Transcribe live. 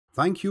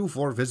Thank you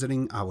for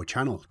visiting our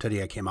channel.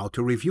 Today I came out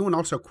to review and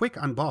also quick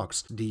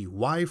unbox the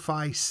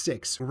Wi-Fi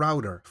 6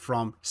 router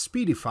from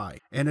Speedify,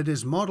 and it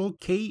is model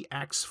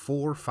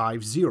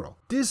KX450.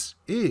 This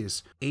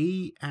is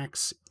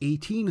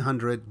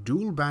AX1800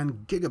 dual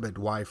band gigabit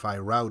Wi-Fi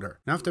router.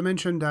 Now I have to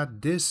mention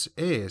that this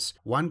is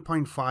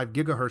 1.5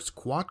 gigahertz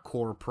quad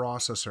core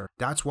processor.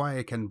 That's why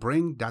I can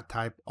bring that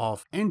type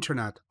of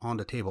internet on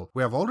the table.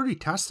 We have already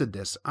tested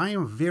this. I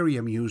am very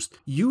amused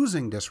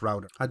using this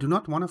router. I do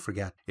not want to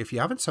forget, if you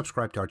haven't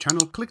subscribe to our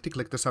channel, click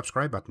the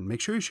subscribe button.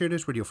 Make sure you share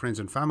this with your friends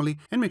and family,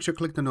 and make sure to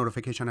click the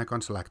notification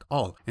icon, select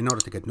all, in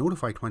order to get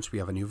notified once we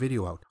have a new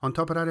video out. On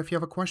top of that, if you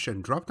have a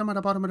question, drop them at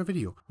the bottom of the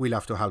video. We'll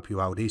have to help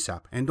you out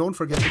ASAP. And don't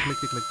forget to click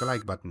the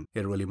like button.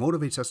 It really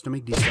motivates us to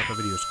make these type of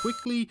videos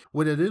quickly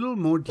with a little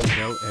more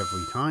detail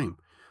every time.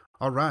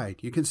 Alright,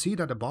 you can see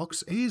that the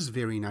box is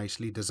very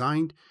nicely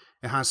designed.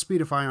 It has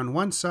Speedify on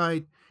one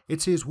side. It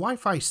says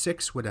Wi-Fi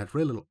 6 with that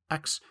little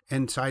X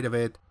inside of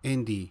it.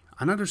 In the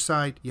another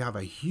side, you have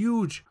a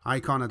huge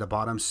icon at the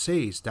bottom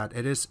says that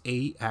it is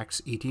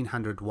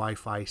AX1800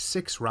 Wi-Fi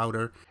 6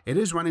 router. It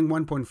is running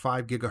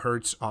 1.5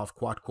 gigahertz of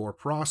quad-core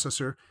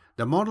processor.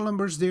 The model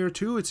numbers there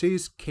too, it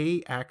says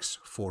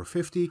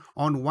KX450.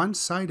 On one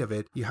side of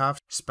it, you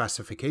have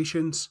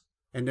specifications,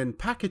 and then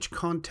package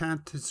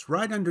content is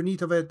right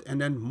underneath of it, and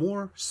then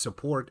more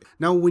support.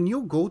 Now, when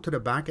you go to the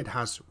back, it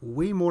has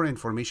way more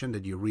information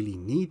that you really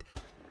need.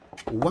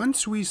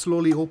 Once we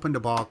slowly open the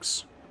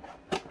box,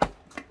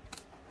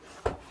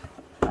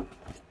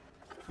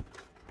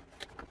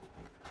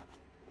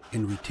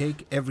 and we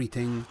take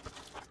everything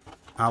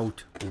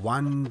out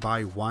one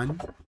by one,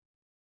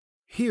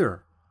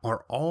 here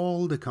are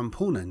all the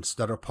components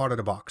that are part of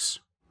the box.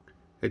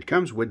 It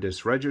comes with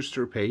this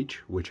register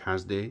page, which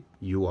has the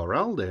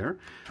URL there.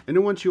 And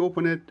then once you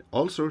open it,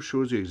 also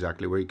shows you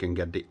exactly where you can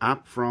get the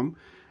app from.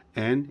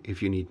 And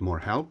if you need more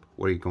help,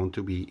 where you're going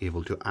to be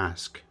able to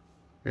ask.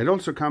 It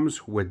also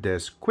comes with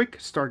this quick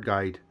start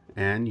guide,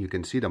 and you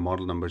can see the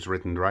model numbers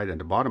written right at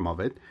the bottom of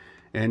it.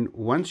 And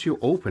once you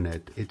open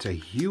it, it's a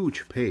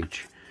huge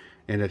page,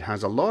 and it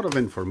has a lot of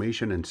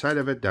information inside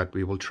of it that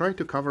we will try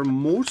to cover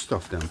most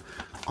of them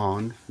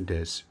on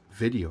this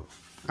video.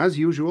 As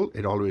usual,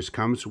 it always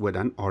comes with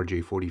an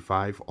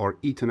RJ45 or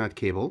Ethernet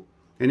cable.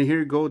 And here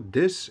you go,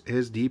 this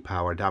is the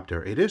power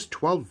adapter. It is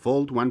 12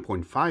 volt,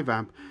 1.5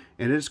 amp,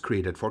 and it is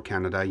created for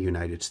Canada,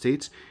 United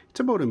States. It's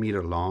about 1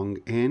 meter long,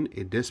 and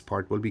this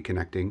part will be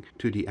connecting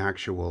to the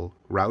actual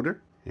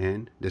router,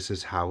 and this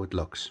is how it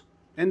looks.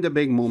 And the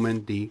big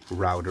moment, the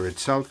router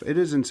itself, it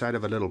is inside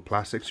of a little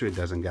plastic so it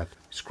doesn't get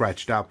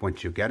scratched up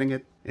once you're getting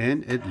it,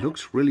 and it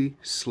looks really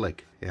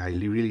slick. I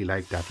really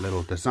like that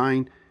little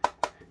design.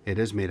 It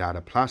is made out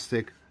of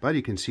plastic, but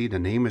you can see the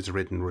name is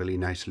written really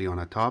nicely on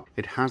the top.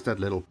 It has that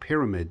little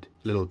pyramid,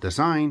 little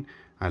design,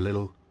 a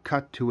little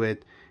cut to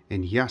it,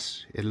 and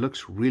yes, it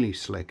looks really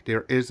slick.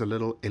 There is a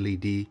little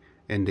LED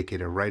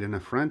indicator right in the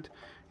front,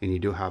 and you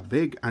do have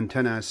big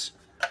antennas.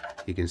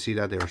 You can see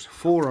that there's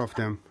 4 of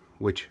them,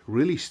 which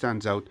really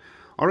stands out.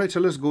 Alright, so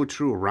let's go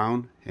through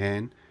around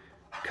and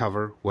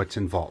cover what's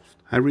involved.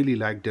 I really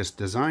like this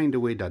design, the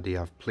way that they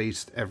have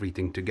placed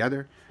everything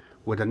together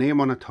with a name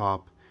on the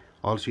top.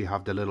 Also, you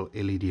have the little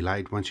LED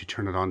light. Once you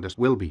turn it on, this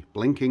will be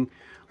blinking.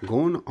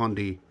 Going on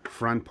the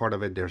front part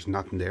of it, there's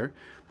nothing there.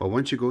 But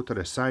once you go to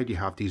the side, you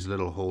have these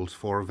little holes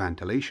for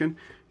ventilation.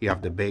 You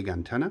have the big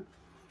antenna.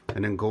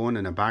 And then going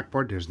in the back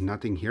part, there's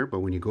nothing here. But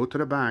when you go to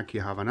the back,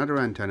 you have another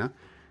antenna.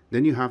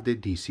 Then you have the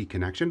DC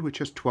connection,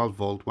 which is 12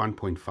 volt,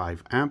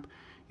 1.5 amp.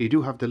 You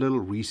do have the little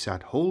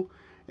reset hole.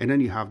 And then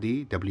you have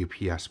the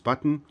WPS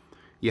button.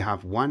 You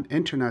have one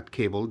internet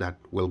cable that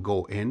will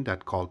go in,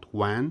 that's called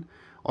WAN.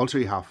 Also,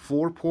 you have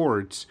 4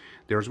 ports.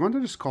 There's one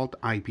that is called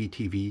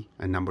IPTV,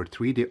 and number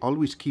 3. They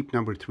always keep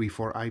number 3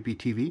 for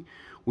IPTV.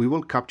 We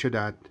will capture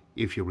that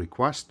if you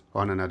request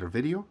on another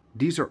video.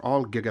 These are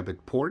all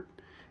gigabit port.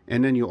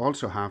 And then you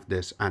also have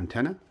this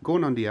antenna.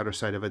 Going on the other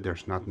side of it,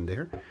 there's nothing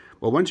there.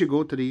 But once you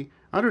go to the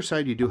other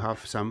side, you do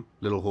have some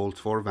little holes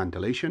for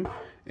ventilation.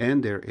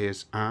 And there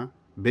is a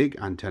big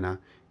antenna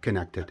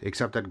connected,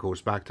 except that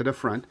goes back to the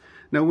front.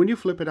 Now, when you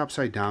flip it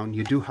upside down,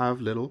 you do have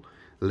little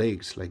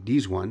legs like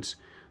these ones.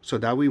 So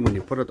that way, when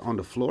you put it on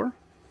the floor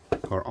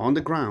or on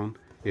the ground,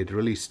 it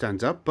really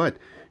stands up. But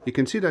you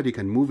can see that you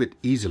can move it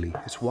easily.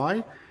 It's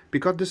why?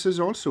 Because this is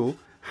also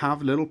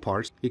have little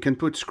parts. You can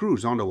put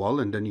screws on the wall,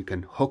 and then you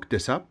can hook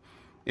this up.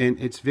 And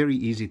it's very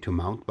easy to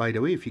mount. By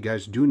the way, if you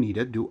guys do need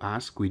it, do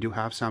ask. We do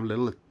have some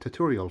little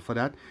tutorial for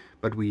that,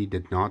 but we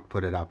did not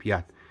put it up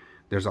yet.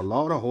 There's a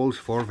lot of holes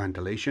for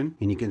ventilation,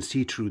 and you can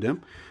see through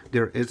them.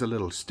 There is a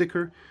little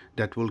sticker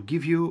that will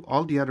give you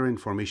all the other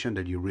information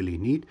that you really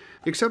need,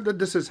 except that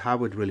this is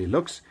how it really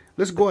looks.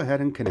 Let's go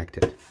ahead and connect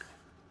it.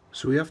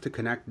 So we have to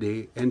connect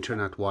the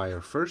internet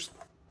wire first,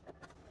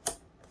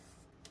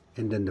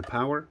 and then the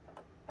power.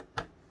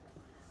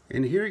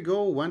 And here you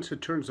go. Once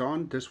it turns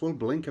on, this will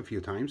blink a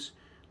few times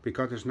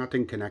because there's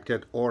nothing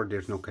connected or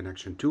there's no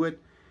connection to it.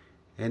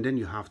 And then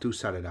you have to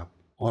set it up.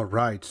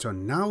 Alright, so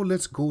now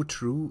let's go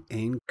through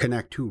and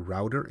connect to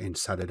router and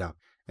set it up.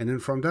 And then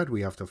from that,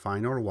 we have to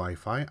find our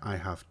Wi-Fi. I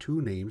have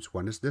two names.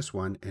 One is this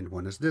one and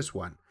one is this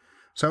one.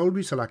 So I will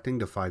be selecting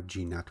the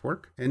 5G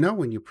network. And now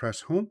when you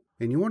press home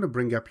and you want to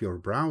bring up your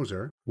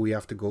browser, we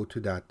have to go to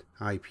that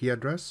IP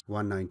address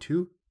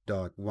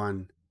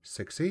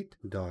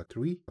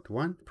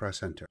 192.168.3.1,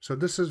 press enter. So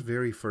this is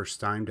very first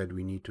time that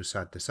we need to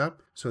set this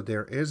up. So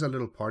there is a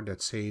little part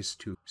that says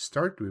to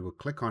start. We will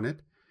click on it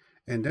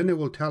and then it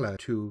will tell us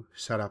to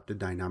set up the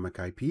dynamic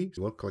IP.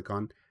 We'll click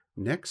on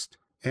next.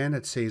 And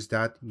it says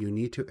that you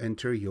need to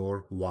enter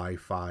your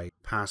Wi-Fi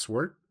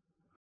password.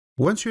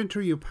 Once you enter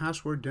your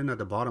password, then at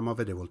the bottom of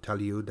it, it will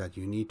tell you that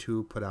you need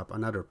to put up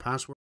another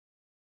password.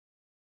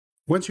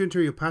 Once you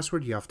enter your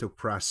password, you have to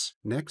press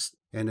next,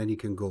 and then you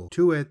can go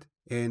to it,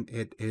 and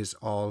it is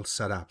all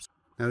set up.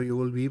 Now you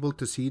will be able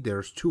to see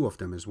there's two of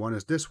them. One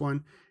is this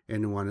one,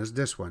 and one is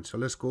this one. So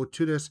let's go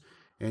to this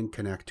and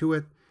connect to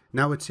it.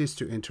 Now it says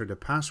to enter the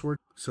password.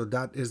 So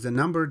that is the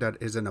number that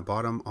is in the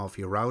bottom of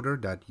your router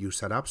that you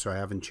set up. So I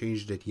haven't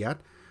changed it yet.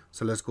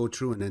 So let's go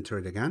through and enter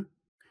it again.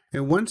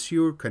 And once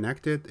you're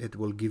connected, it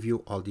will give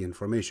you all the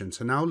information.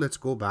 So now let's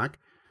go back.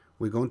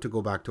 We're going to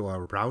go back to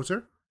our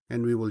browser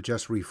and we will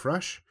just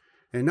refresh.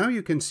 And now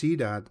you can see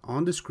that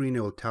on the screen,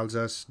 it will tells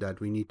us that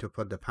we need to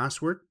put the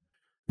password.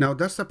 Now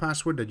that's the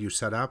password that you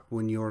set up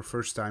when you're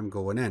first time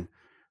going in.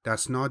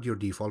 That's not your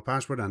default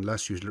password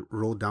unless you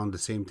wrote down the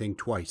same thing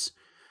twice.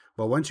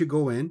 But once you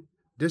go in,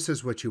 this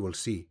is what you will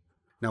see.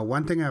 Now,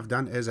 one thing I've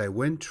done is I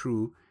went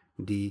through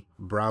the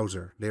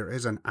browser. There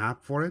is an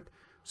app for it.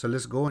 So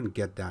let's go and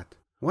get that.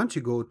 Once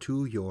you go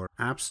to your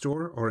app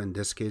store, or in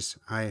this case,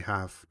 I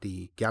have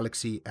the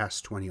Galaxy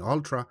S20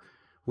 Ultra,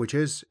 which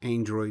is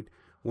Android.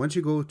 Once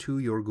you go to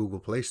your Google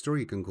Play Store,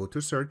 you can go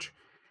to search,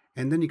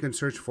 and then you can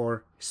search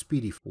for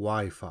Speedy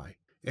Wi-Fi,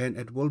 and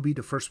it will be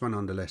the first one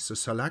on the list. So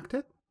select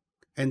it,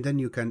 and then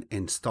you can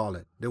install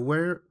it. The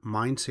where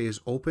mine says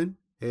open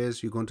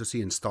is you're going to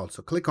see install.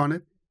 So click on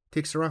it.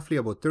 Takes roughly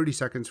about 30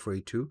 seconds for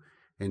you to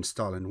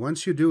install. And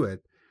once you do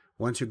it,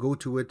 once you go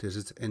to it,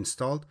 it's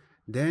installed,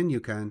 then you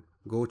can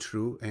go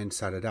through and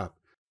set it up.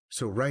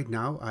 So right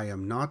now I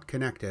am not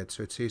connected.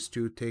 So it says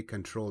to take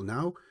control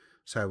now.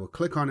 So I will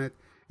click on it.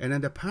 And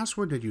then the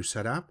password that you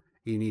set up,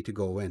 you need to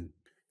go in.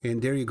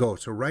 And there you go.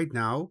 So right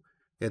now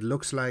it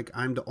looks like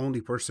I'm the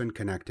only person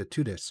connected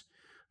to this.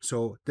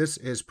 So this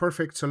is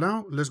perfect. So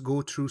now let's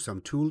go through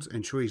some tools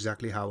and show you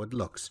exactly how it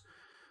looks.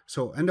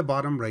 So in the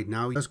bottom right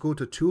now, let's go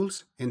to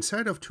tools.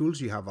 Inside of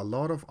tools, you have a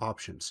lot of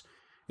options.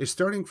 It's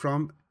starting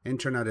from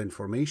internet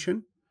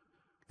information.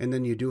 And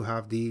then you do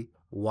have the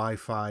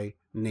Wi-Fi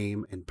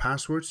name and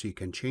password. So you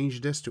can change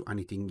this to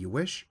anything you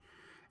wish.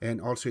 And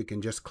also you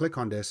can just click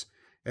on this.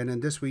 And in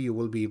this way, you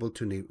will be able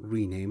to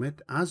rename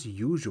it. As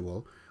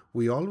usual,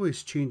 we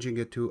always changing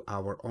it to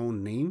our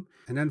own name.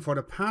 And then for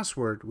the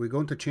password, we're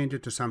going to change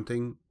it to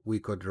something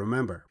we could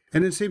remember.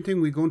 And the same thing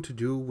we're going to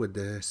do with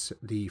this,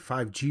 the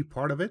 5G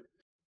part of it.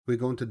 We're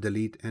going to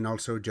delete and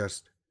also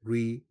just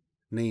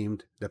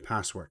renamed the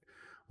password.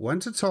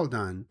 Once it's all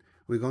done,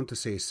 we're going to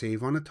say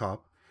save on the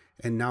top.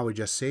 And now it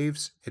just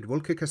saves. It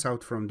will kick us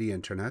out from the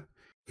internet.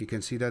 You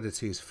can see that it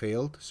says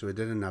failed. So it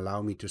didn't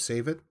allow me to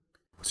save it.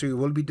 So you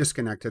will be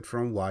disconnected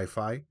from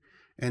Wi-Fi.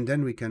 And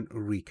then we can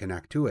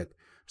reconnect to it.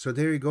 So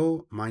there you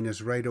go. Mine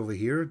is right over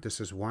here.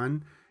 This is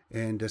one.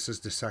 And this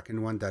is the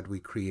second one that we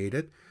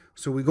created.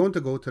 So we're going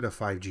to go to the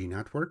 5G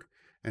network.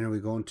 And then we're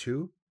going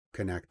to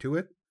connect to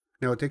it.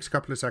 Now it takes a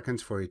couple of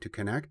seconds for you to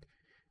connect,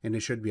 and it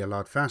should be a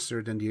lot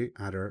faster than the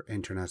other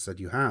internets that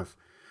you have.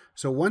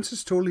 So once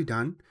it's totally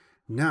done,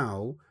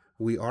 now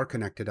we are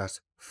connected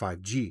as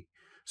 5G.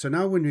 So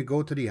now when we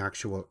go to the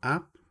actual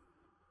app,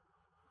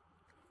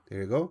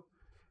 there you go.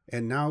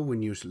 And now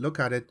when you look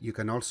at it, you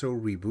can also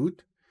reboot.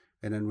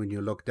 And then when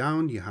you look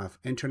down, you have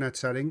internet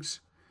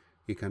settings.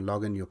 You can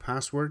log in your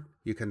password.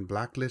 You can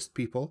blacklist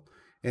people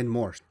and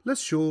more.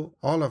 Let's show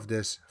all of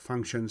this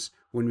functions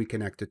when we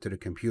connect it to the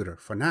computer.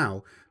 For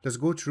now, let's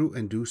go through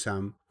and do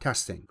some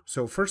testing.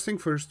 So first thing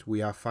first, we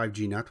have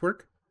 5G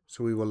network.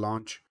 So we will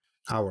launch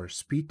our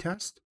speed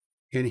test.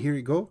 And here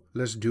you go.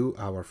 Let's do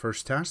our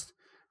first test.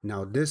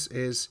 Now this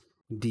is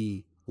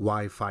the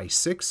Wi-Fi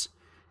 6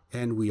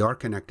 and we are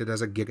connected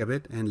as a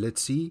gigabit. And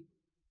let's see,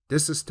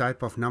 this is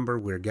type of number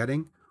we're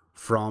getting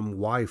from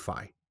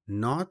Wi-Fi,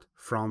 not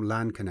from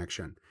LAN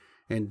connection.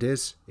 And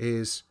this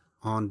is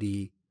on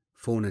the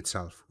phone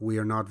itself. We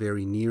are not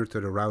very near to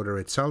the router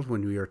itself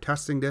when we are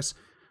testing this.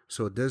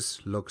 So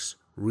this looks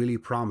really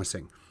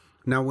promising.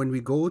 Now, when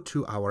we go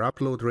to our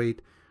upload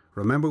rate,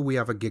 remember we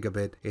have a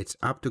gigabit, it's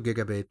up to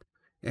gigabit,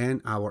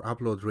 and our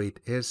upload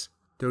rate is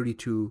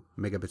 32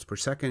 megabits per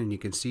second. And you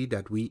can see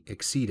that we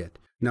exceed it.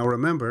 Now,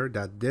 remember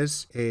that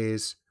this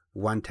is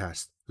one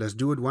test. Let's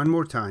do it one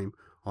more time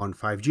on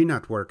 5G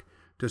network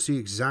to see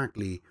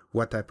exactly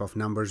what type of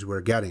numbers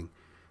we're getting.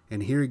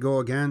 And here you go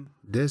again.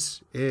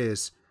 This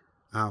is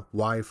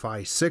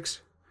Wi-Fi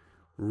 6,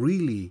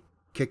 really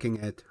kicking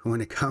it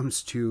when it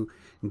comes to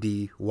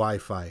the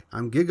Wi-Fi.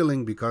 I'm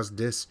giggling because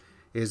this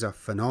is a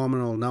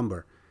phenomenal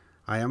number.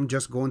 I am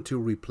just going to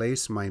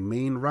replace my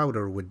main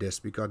router with this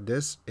because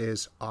this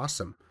is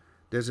awesome.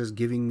 this is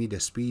giving me the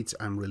speeds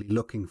I'm really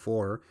looking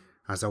for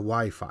as a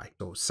Wi-Fi.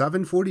 So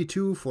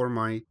 742 for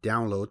my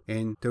download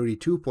and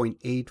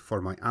 32.8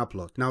 for my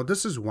upload. Now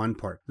this is one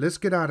part. Let's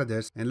get out of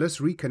this and let's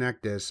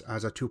reconnect this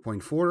as a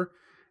 2.4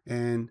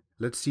 and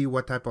let's see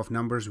what type of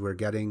numbers we're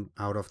getting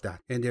out of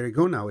that. And there you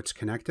go. Now it's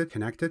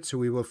connected. So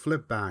we will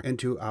flip back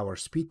into our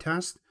speed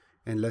test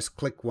and let's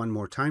click one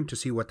more time to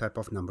see what type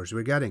of numbers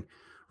we're getting.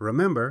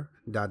 Remember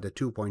that the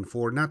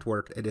 2.4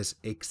 network, it is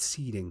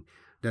exceeding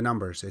the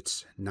numbers.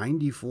 It's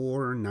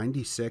 94,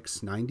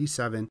 96,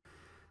 97,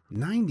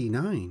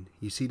 99.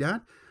 You see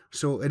that?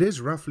 So it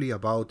is roughly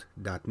about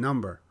that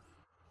number.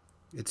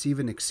 It's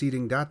even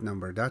exceeding that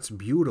number. That's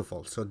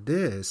beautiful. So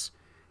this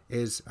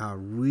is a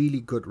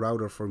really good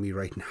router for me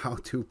right now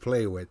to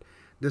play with.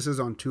 This is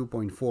on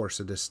 2.4,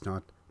 so this is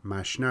not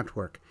mesh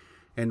network.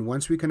 And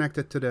once we connect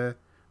it to the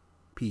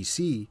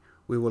PC,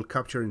 we will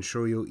capture and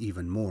show you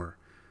even more.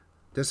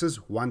 This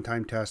is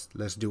one-time test.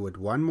 Let's do it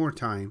one more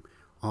time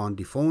on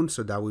the phone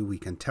so that way we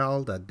can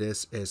tell that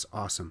this is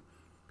awesome.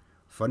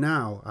 For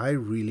now, I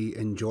really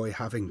enjoy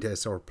having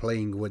this or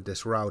playing with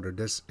this router.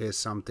 This is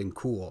something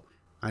cool.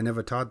 I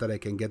never thought that I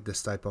can get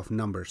this type of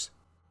numbers.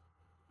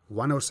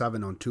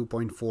 107 on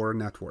 2.4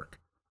 network.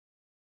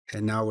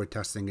 And now we're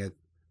testing it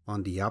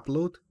on the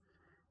upload.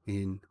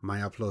 And my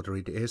upload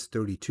rate is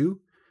 32,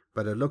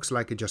 but it looks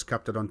like it just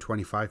kept it on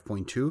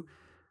 25.2.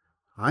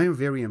 I am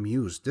very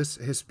amused. This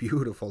is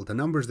beautiful. The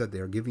numbers that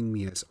they're giving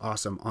me is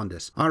awesome on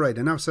this. All right,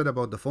 enough said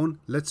about the phone.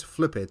 Let's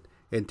flip it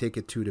and take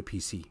it to the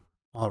PC.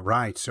 All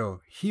right, so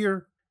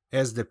here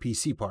is the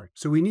PC part.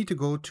 So we need to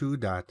go to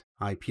that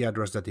IP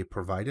address that they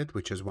provided,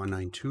 which is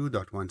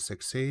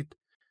 192.168,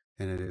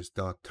 and it is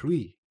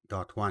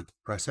 .3.1.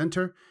 Press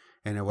enter,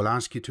 and it will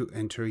ask you to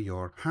enter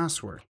your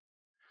password.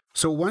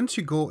 So once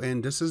you go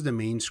in, this is the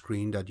main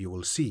screen that you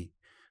will see.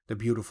 The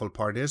beautiful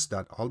part is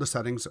that all the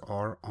settings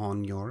are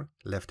on your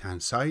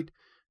left-hand side.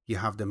 You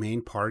have the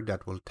main part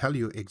that will tell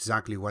you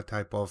exactly what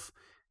type of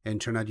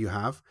internet you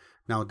have.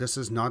 Now, this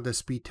is not the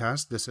speed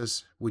test. This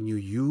is when you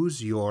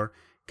use your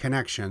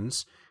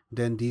connections,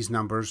 then these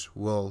numbers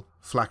will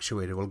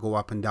fluctuate. It will go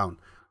up and down.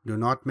 Do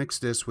not mix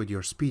this with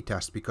your speed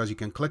test because you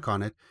can click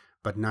on it,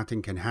 but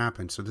nothing can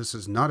happen. So this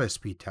is not a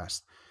speed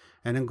test.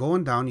 And then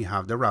going down, you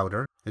have the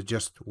router. It's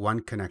just one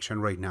connection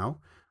right now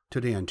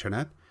to the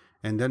internet.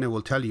 And then it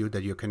will tell you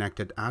that you're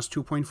connected as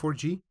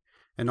 2.4G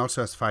and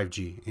also as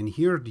 5G. And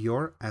here are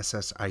your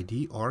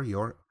SSID or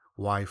your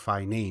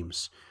Wi-Fi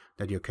names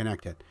that you're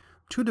connected.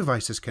 Two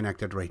devices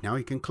connected right now.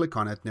 You can click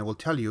on it and it will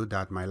tell you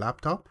that my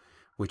laptop,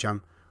 which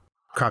I'm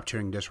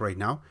capturing this right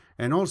now,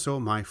 and also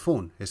my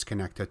phone is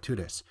connected to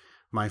this.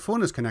 My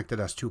phone is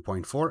connected as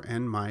 2.4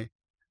 and my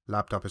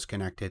laptop is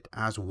connected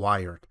as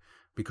wired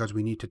because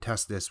we need to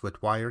test this with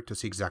wired to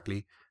see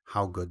exactly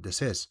how good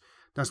this is.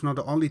 That's not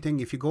the only thing.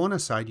 If you go on a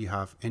side, you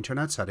have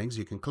internet settings.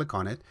 You can click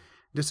on it.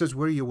 This is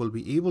where you will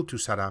be able to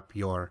set up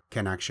your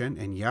connection.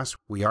 And yes,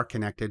 we are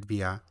connected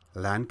via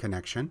LAN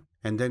connection.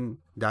 And then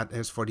that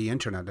is for the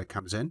internet that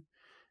comes in.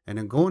 And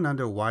then going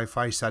under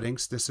Wi-Fi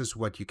settings, this is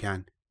what you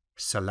can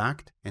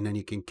select and then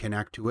you can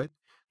connect to it.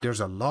 There's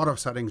a lot of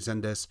settings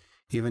in this.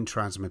 Even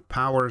transmit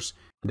powers,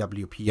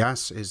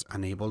 WPS is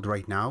enabled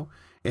right now,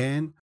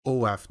 and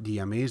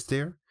OFDMA is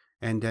there.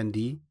 And then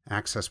the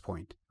access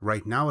point.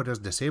 Right now it is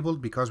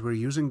disabled because we're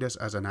using this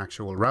as an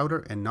actual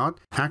router and not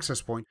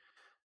access point.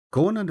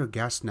 Going under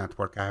guest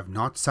network, I have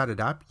not set it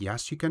up.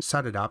 Yes, you can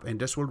set it up and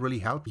this will really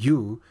help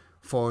you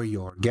for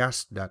your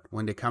guests that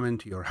when they come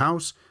into your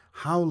house,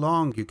 how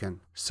long you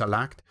can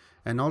select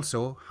and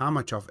also how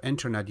much of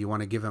internet you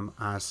want to give them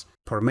as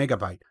per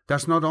megabyte.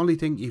 That's not the only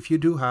thing. If you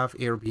do have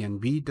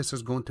Airbnb, this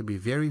is going to be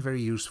very,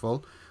 very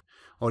useful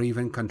or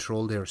even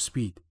control their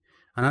speed.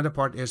 Another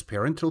part is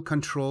parental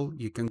control.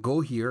 You can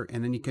go here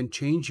and then you can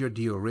change your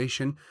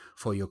duration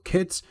for your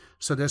kids.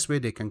 So this way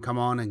they can come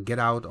on and get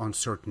out on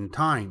certain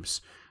times.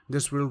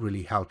 This will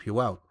really help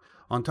you out.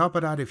 On top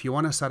of that, if you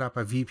want to set up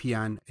a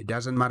VPN, it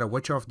doesn't matter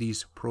which of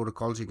these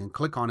protocols, you can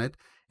click on it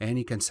and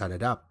you can set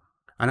it up.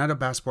 Another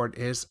best part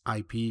is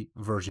IP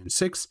version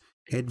 6.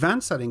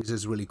 Advanced settings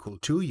is really cool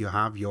too. You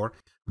have your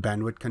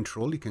bandwidth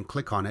control. You can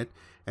click on it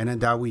and then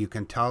that way you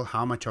can tell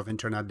how much of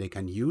internet they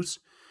can use.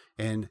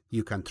 And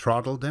you can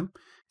throttle them.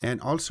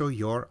 And also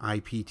your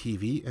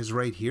IPTV is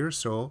right here.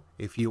 So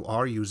if you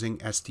are using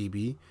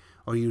STB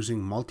or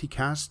using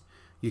multicast,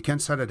 you can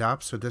set it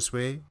up. So this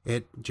way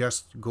it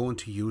just going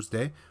to use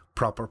the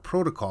proper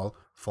protocol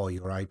for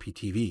your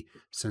IPTV.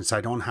 Since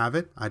I don't have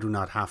it, I do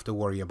not have to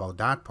worry about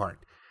that part.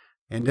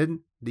 And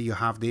then you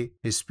have the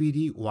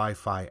Speedy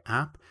Wi-Fi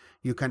app.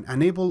 You can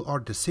enable or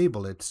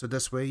disable it. So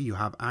this way you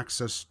have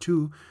access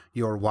to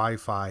your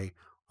Wi-Fi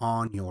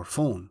on your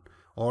phone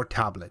or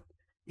tablet.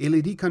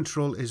 LED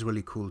control is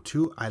really cool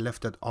too. I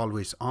left it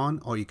always on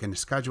or you can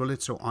schedule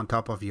it. So on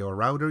top of your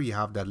router, you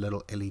have that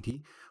little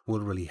LED will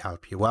really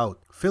help you out.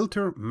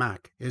 Filter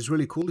Mac is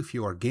really cool. If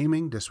you are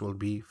gaming, this will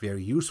be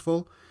very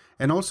useful.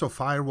 And also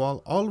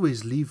firewall,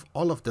 always leave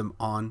all of them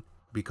on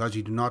because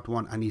you do not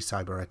want any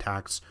cyber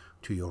attacks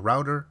to your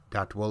router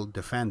that will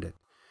defend it.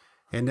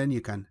 And then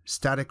you can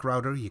static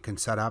router, you can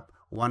set up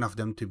one of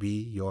them to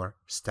be your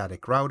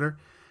static router.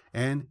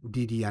 And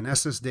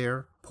DDNS is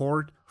there.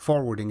 Port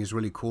forwarding is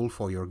really cool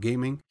for your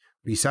gaming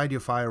beside your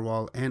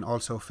firewall, and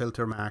also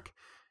filter MAC.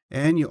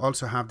 And you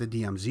also have the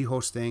DMZ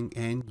hosting,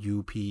 and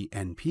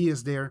UPnP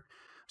is there.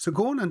 So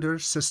going under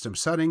system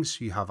settings,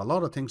 you have a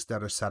lot of things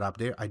that are set up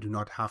there. I do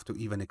not have to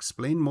even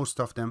explain most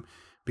of them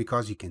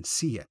because you can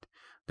see it.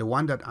 The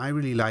one that I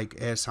really like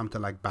is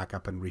something like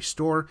backup and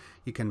restore.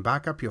 You can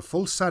back up your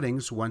full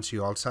settings once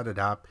you all set it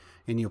up,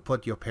 and you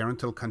put your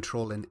parental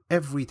control and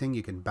everything.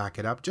 You can back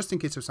it up just in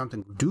case if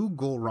something do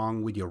go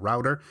wrong with your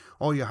router,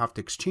 or you have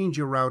to exchange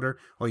your router,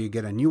 or you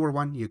get a newer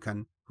one, you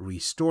can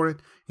restore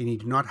it, and you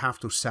do not have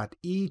to set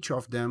each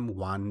of them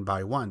one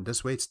by one.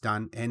 This way it's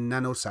done in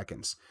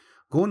nanoseconds.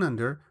 Going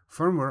under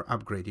firmware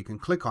upgrade, you can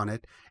click on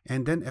it,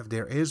 and then if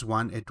there is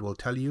one, it will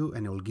tell you,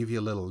 and it will give you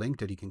a little link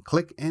that you can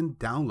click and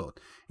download.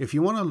 If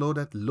you want to load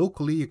it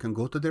locally, you can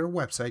go to their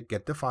website,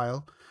 get the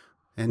file,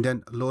 and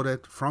then load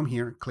it from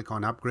here. Click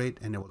on upgrade,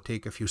 and it will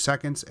take a few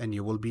seconds, and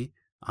you will be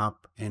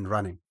up and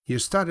running. Your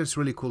status is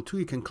really cool too.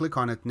 You can click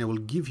on it, and it will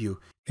give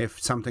you,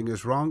 if something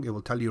is wrong, it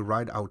will tell you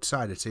right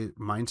outside.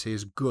 Mine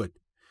says good.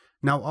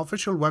 Now,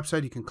 official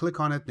website, you can click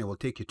on it and it will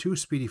take you to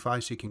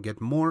Speedify, so you can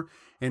get more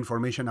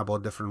information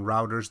about different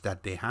routers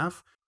that they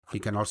have. You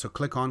can also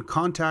click on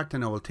contact,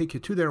 and it will take you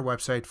to their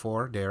website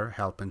for their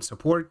help and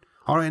support.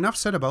 All right, enough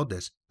said about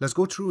this. Let's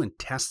go through and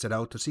test it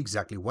out to see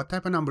exactly what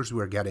type of numbers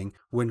we're getting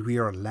when we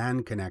are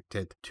LAN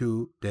connected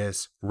to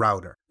this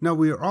router. Now,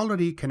 we are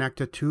already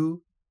connected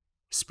to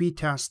speed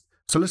test.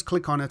 So let's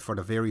click on it for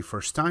the very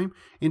first time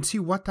and see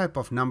what type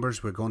of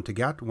numbers we're going to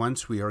get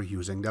once we are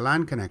using the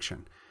LAN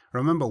connection.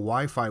 Remember,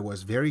 Wi-Fi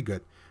was very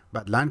good,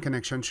 but LAN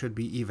connection should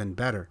be even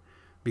better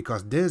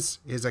because this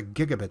is a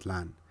gigabit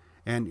LAN,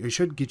 and it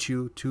should get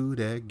you to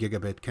the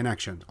gigabit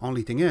connection.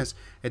 Only thing is,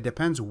 it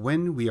depends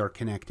when we are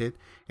connected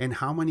and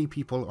how many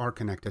people are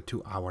connected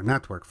to our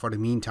network. For the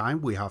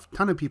meantime, we have a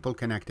ton of people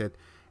connected,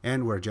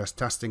 and we're just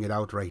testing it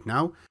out right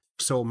now.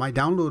 So my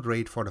download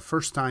rate for the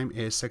first time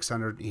is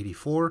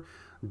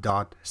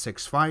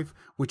 684.65,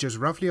 which is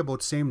roughly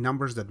about same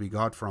numbers that we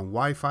got from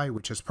Wi-Fi,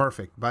 which is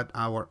perfect, but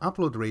our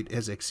upload rate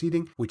is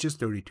exceeding, which is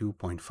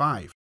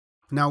 32.5.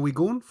 Now we're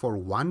going for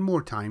one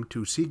more time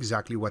to see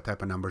exactly what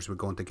type of numbers we're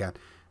going to get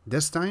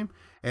this time,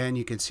 and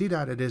you can see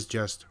that it is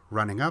just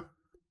running up,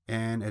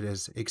 and it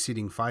is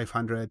exceeding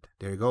 500.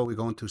 There you go. We're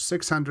going to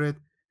 600,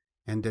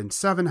 and then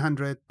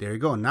 700. There you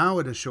go. Now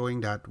it is showing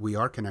that we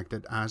are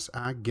connected as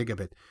a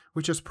gigabit,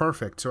 which is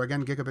perfect. So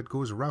again, gigabit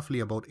goes roughly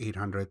about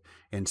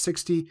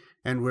 860,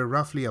 and we're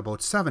roughly about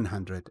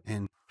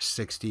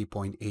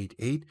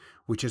 760.88,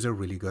 which is a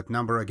really good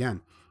number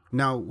again.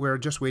 Now we're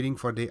just waiting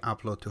for the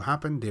upload to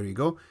happen. There you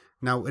go.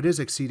 Now it is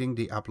exceeding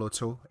the upload,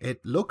 so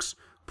it looks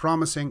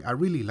promising. I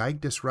really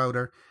like this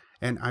router,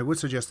 and I would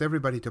suggest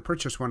everybody to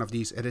purchase one of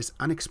these. It is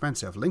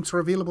inexpensive. Links are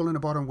available in the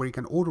bottom where you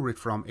can order it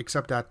from,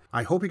 except that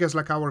I hope you guys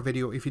like our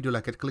video. If you do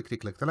like it, click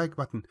the like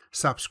button,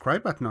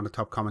 subscribe button on the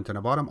top, comment on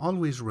the bottom.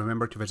 Always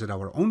remember to visit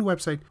our own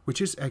website,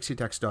 which is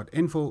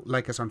xctex.info.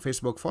 Like us on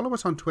Facebook, follow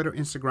us on Twitter,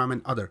 Instagram,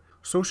 and other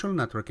social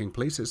networking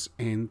places,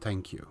 and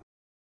thank you.